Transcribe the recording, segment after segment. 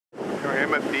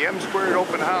am at the M Squared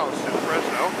Open House in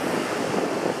Fresno.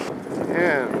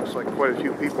 And looks like quite a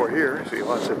few people are here. See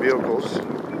lots of vehicles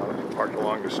parked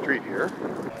along the street here.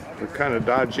 We're kind of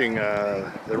dodging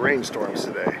the rainstorms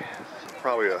today. It's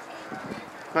probably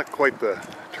not quite the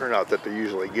turnout that they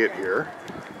usually get here.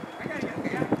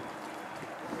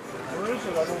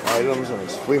 Items on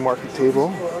this flea market table.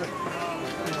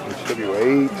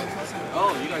 HW8.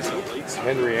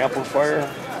 Henry amplifier.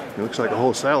 It looks like a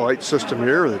whole satellite system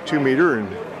here with a 2-meter and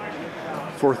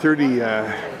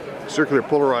 430 circular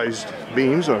polarized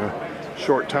beams on a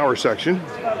short tower section.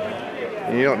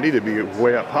 And you don't need to be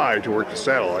way up high to work the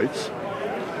satellites.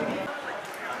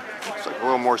 Looks like a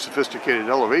little more sophisticated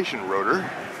elevation rotor than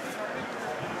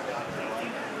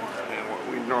what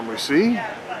we normally see.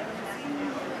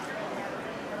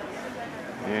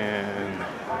 And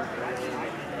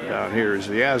down here is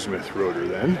the azimuth rotor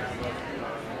then.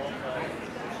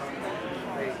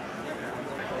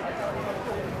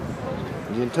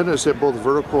 The antennas have both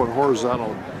vertical and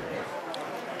horizontal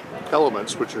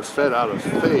elements which are fed out of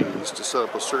phase to set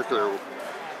up a circular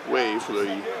wave for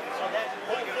the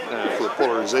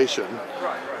polarization.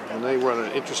 And they run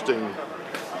an interesting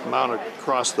amount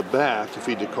across the back to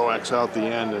feed the coax out the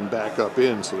end and back up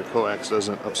in so the coax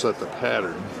doesn't upset the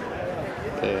pattern.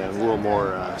 And a little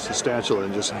more substantial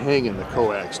than just hanging the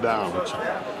coax down, which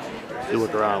if you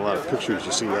look around a lot of pictures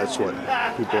you see that's what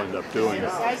people end up doing.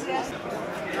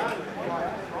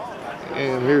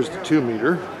 And here's the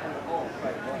 2-meter.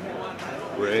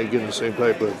 We're again the same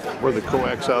type of where the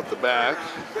coax out the back,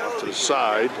 out to the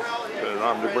side, and an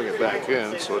arm to bring it back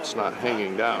in so it's not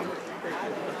hanging down.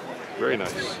 Very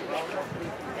nice.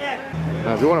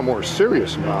 Now if you want a more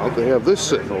serious mount, they have this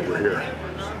sitting over here.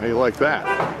 How you like that?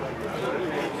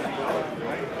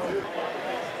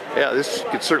 Yeah, this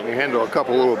could certainly handle a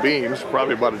couple little beams,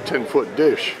 probably about a 10-foot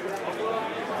dish.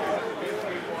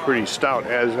 Pretty stout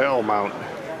as hell mount.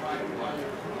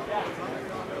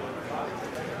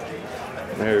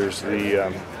 There's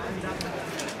the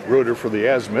rotor for the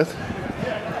azimuth.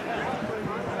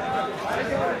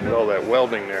 Look at all that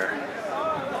welding there.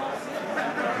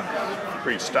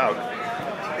 Pretty stout.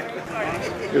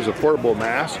 Here's a portable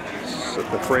mast.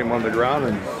 Set the frame on the ground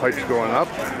and pipes going up.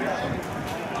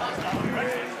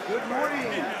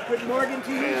 Good morning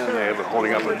to you, and sir. they have it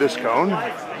holding up a disc cone.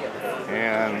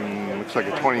 And looks like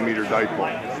a 20-meter dipole.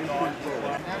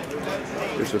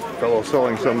 There's a fellow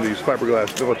selling some of these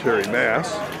fiberglass military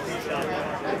masts.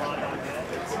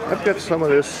 I've got some of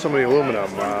this, some of the aluminum.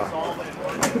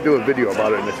 I could do a video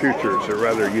about it in the future. It's a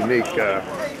rather unique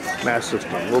mast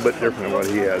system, a little bit different than what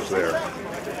he has there.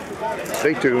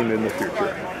 Stay tuned in the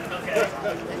future.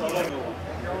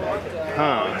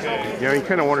 You know, you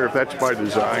kind of wonder if that's by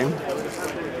design.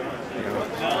 You know,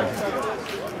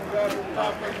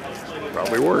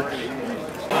 probably works.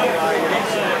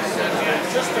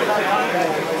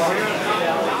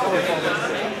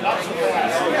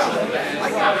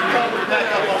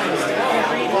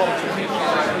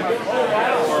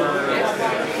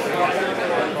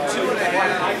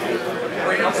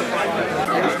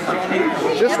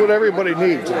 Just what everybody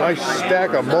needs, a nice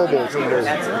stack of mobiles in their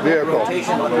vehicle. How do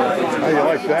you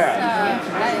like that?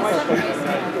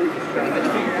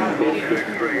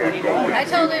 I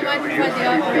told him I'd provide the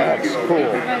offer. That's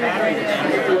cool.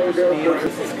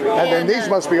 And then these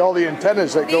must be all the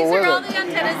antennas that go with it. These are all the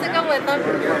antennas that go with them.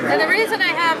 And the reason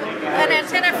I have an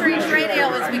antenna for each radio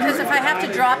is because if I have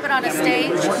to drop it on a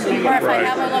stage, or if I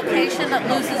have a location that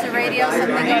loses a radio,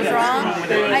 something goes wrong,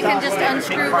 I can just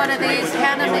unscrew one of these,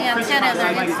 hand them the antenna, and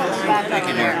they're instantly back up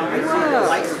in there.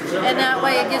 And that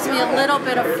way it gives me a little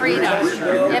bit of freedom.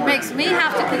 It makes me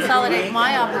have to consolidate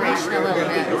my operation a little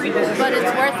bit, but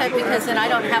it's worth it because then I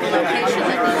don't have a location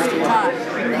that needs to talk.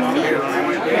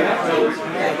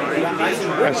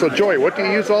 And so Joy, what do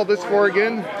you use all this for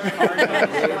again?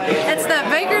 It's the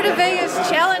Baker to Vegas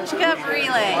Challenge Cup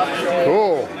Relay.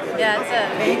 Cool. Yeah,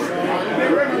 it's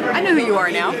I know who you are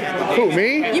now. Who,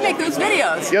 me? You make those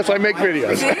videos. Yes, I make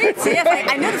videos. See, yes,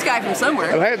 I know this guy from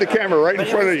somewhere. And I had the camera right in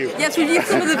front of you. Yes, we've used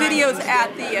some of the videos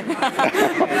at the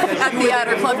at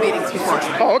our club meetings before.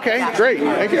 Oh, okay, great,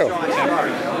 thank you.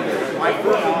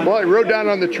 Well, I rode down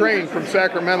on the train from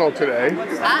Sacramento today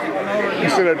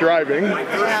instead of driving.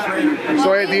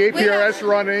 So I had the APRS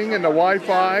running and the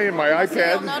Wi-Fi and my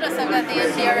iPad. You'll notice I've got the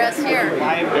APRS here.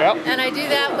 Yep. And I do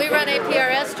that, we run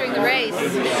APRS during the race.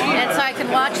 And so I can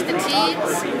watch the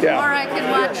teams, Yeah. or I can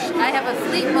watch, I have a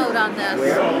fleet mode on this,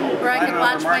 where I can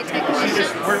watch my technicians,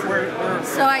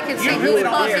 so I can see who's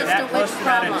closest to which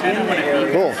problem.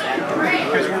 Cool. So,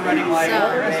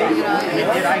 you know,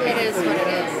 it is what it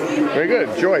is. Very good.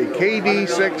 Joy,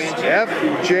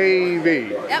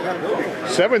 KD6FJV. Yep.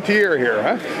 7th year here,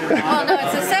 huh? Well, no,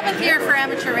 it's the 7th year for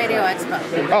Amateur Radio Expo.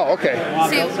 Oh, okay.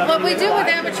 See, what we do with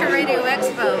Amateur Radio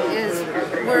Expo is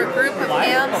we're a group of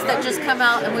hams that just come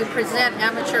out and we present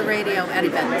amateur radio at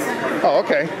events. Oh,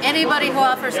 okay. Anybody who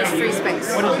offers us free space.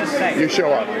 You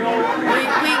show up. We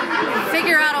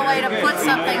figure out a way to put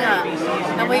something up.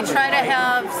 And we try to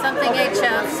have something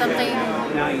HF, something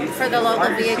for the local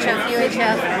VHF,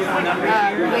 UHF.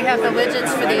 We have the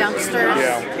widgets for the youngsters.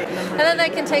 Yeah. And then they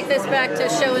can take this back to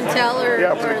show and tell or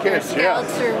their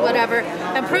scouts or whatever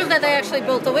and prove that they actually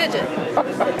built the widget.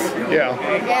 Yeah.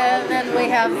 And then we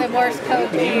have the Morse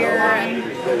code gear and,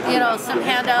 you know, some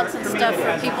handouts and stuff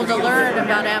for people to learn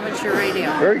about amateur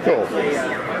radio. Very cool.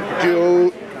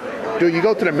 Do you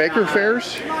go to the maker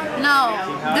fairs? No,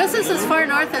 this is as far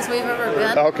north as we've ever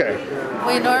been. Okay.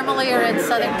 We normally are in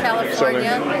Southern California,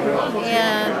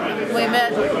 and we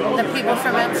met the people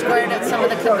from M Squared at some of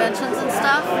the conventions and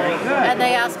stuff, and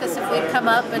they asked us if we'd come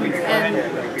up and do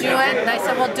it, and I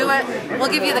said, well, do it. We'll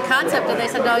give you the concept, and they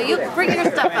said, no, you bring your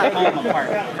stuff up.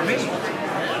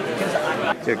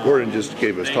 Yeah, Gordon just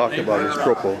gave us talk about his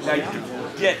proposal.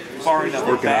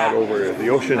 Working out over the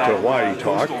ocean to Hawaii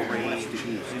talk.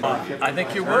 I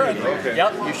think you would.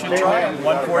 Yep, you should try it.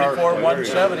 144,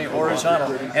 170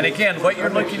 horizontal. And again, what you're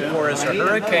looking for is a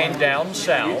hurricane down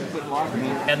south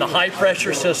and the high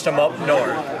pressure system up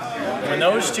north. When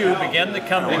those two begin to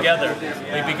come together,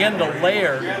 they begin to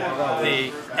layer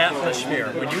the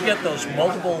atmosphere. When you get those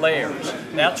multiple layers,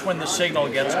 that's when the signal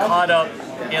gets caught up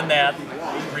in that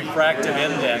refractive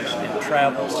index and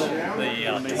travels the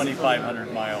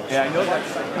 2,500 miles. Yeah, I know that.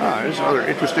 There's another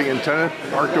interesting antenna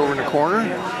parked over in the corner.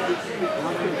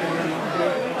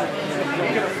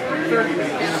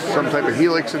 Some type of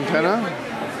helix antenna,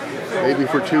 maybe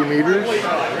for 2 meters.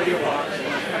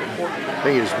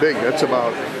 Thing is big. That's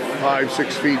about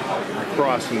 5-6 feet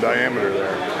across in diameter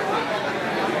there.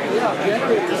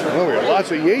 Well, we got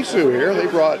lots of Yaesu here. They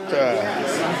brought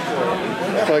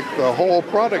like the whole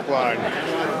product line.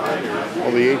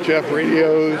 All the HF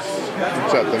radios.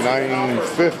 It's at the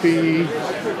 950,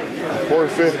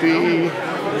 450,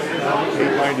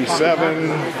 897.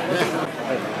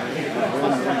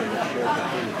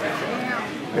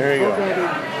 There you go.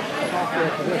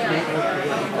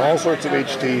 All sorts of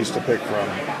HTs to pick from.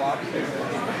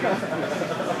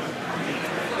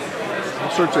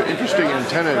 All sorts of interesting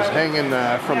antennas hanging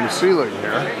from the ceiling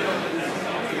here.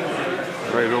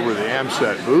 Right over the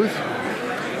Amset booth.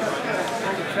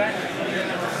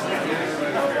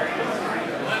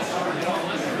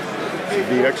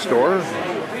 DX store.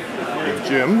 Big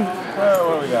gym.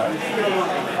 What do we got?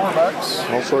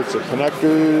 $4. All sorts of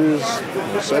connectors,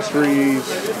 accessories.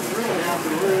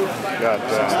 Got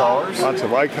lots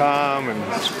of ICOM and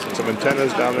some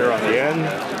antennas down there on the end.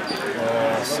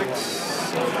 6.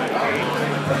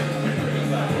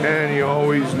 And you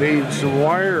always need some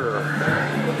wire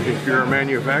if you're a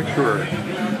manufacturer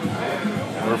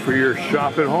or for your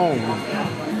shop at home.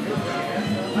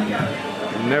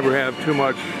 You never have too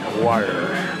much wire.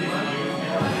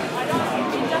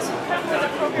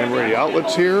 And we're the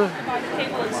outlets here.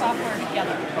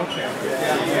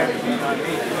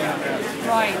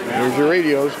 There's your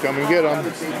radios. Come and get them.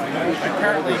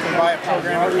 Apparently you can buy a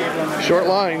programmer cable. Short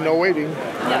line, no waiting.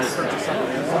 Yes.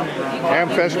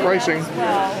 Hamfest pricing.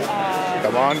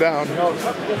 Come on down.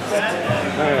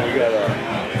 And we got a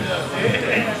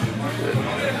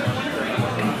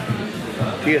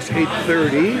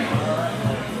TS830.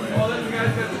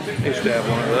 Used to have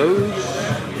one of those.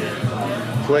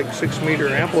 Click 6-meter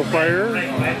amplifier.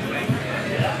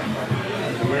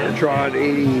 Ameritrod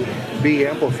 80B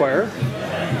amplifier.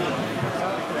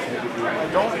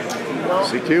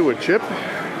 C2 with chip.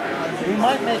 We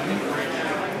might make.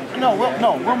 No,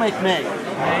 we'll make May.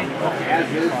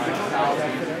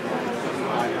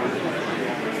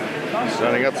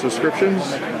 Signing up subscriptions.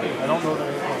 I don't know that.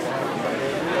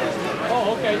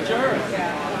 Oh, okay, sure.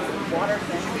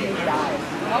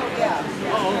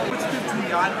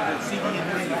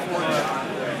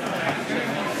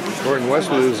 Gordon West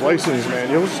with his license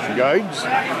manuals and guides.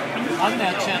 On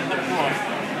that end of the book,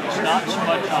 it's not so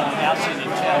much on acid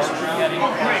and test for getting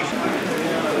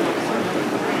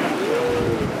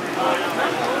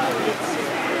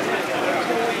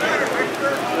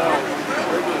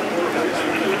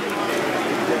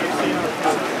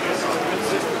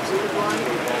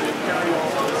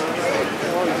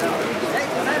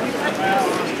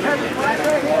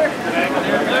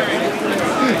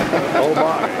Oh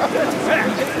my.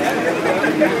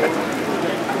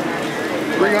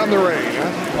 Bring on the rain,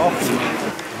 huh?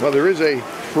 Well, there is a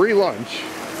free lunch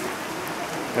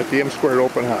at the M Squared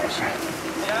open house.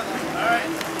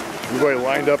 Everybody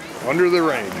lined up under the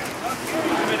rain.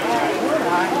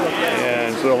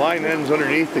 And so the line ends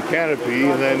underneath the canopy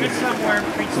and then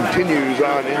continues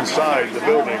on inside the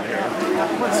building here.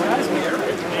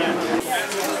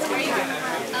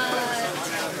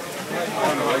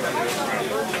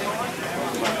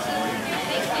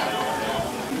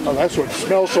 Oh, that's what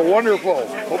smells so wonderful.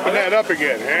 Open that up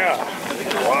again. Yeah.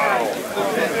 Wow.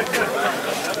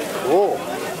 Cool.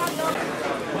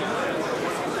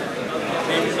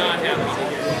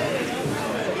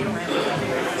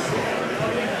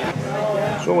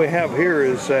 So what we have here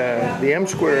is the M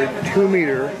Squared 2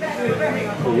 meter,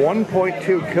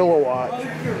 1.2 kilowatt,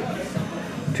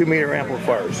 2 meter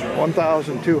amplifiers,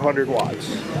 1,200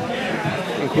 watts,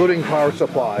 including power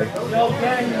supply.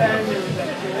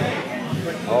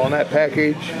 All in that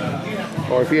package,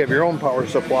 or if you have your own power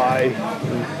supply,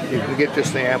 you can get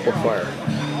just the amplifier.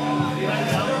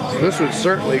 So this would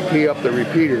certainly key up the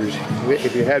repeaters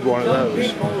if you had one of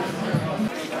those.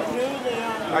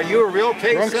 Are you a real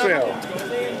K7? Trunk sale.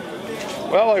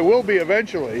 Well, I will be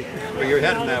eventually. Well, you're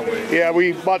heading that way. Yeah,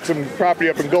 we bought some property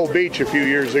up in Gold Beach a few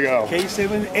years ago.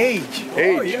 K7H.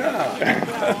 Oh,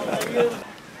 yeah.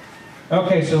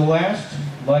 Okay, so last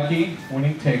lucky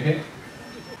winning ticket,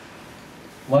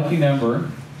 lucky number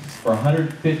for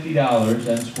 $150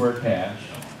 N Squared cash.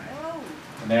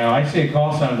 Now, I see a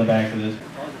call sign on the back of this.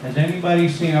 Has anybody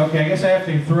seen, okay, I guess I have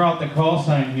to throw out the call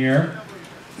sign here.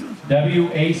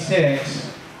 WA6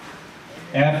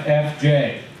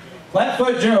 FFJ.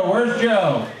 Flatfoot Joe, where's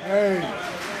Joe? Hey.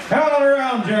 Come on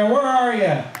around, Joe, where are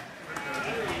you?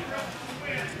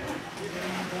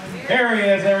 There he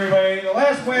is, everybody, the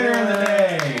last winner of the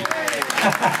day.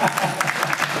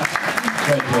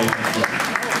 Congratulations.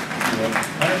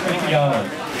 $150.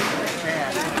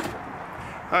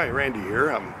 Hi, Randy here.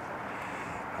 I'm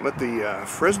at the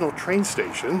Fresno train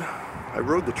station. I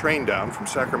rode the train down from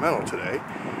Sacramento today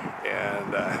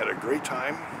and had a great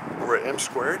time over at M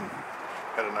Squared.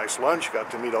 Had a nice lunch, got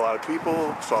to meet a lot of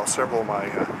people, saw several of my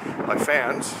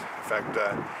fans. In fact,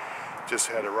 just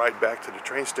had a ride back to the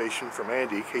train station from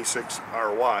Andy,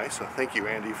 K6RY, so thank you,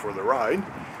 Andy, for the ride.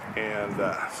 And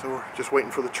so we're just waiting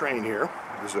for the train here.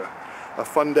 It was a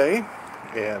fun day,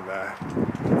 and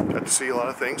got to see a lot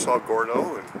of things. Saw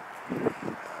Gordo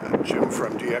and Jim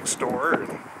from DX Store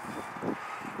and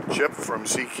Chip from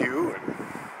CQ and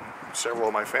several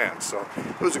of my fans. So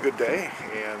it was a good day,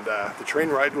 and the train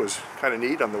ride was kind of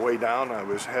neat. On the way down, I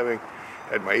was had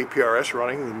my APRS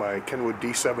running with my Kenwood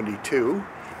D72.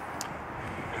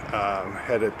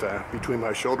 Had it between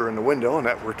my shoulder and the window, and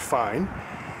that worked fine.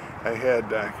 I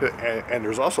had, and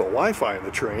there's also Wi-Fi in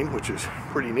the train, which is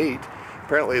pretty neat.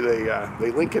 Apparently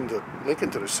they link into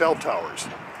the cell towers.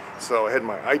 So I had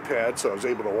my iPad, so I was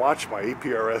able to watch my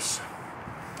APRS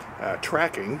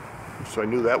tracking, so I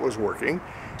knew that was working.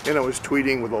 And I was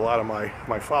tweeting with a lot of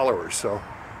my followers, so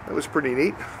that was pretty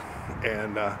neat.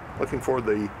 And looking forward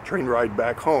to the train ride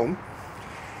back home.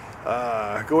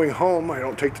 Going home, I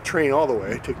don't take the train all the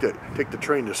way. I take the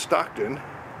train to Stockton,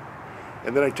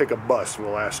 and then I take a bus for the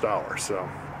last hour. So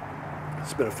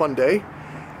it's been a fun day,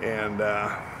 and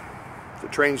the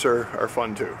trains are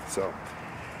fun too. So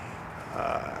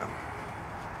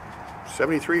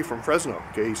 73 from Fresno,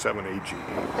 K7AG.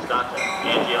 Stockton,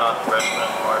 Antioch, Fresno,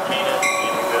 Martinez,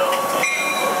 Eatonville,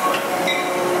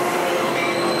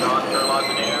 and North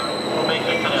Carolina. We'll make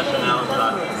the Canessa now in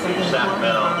Stockton to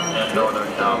Sacramento and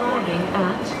Northern California.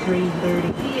 At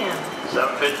 3:30 p.m.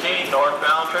 7:15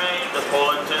 northbound train to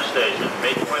Fullerton Station.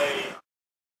 Make way.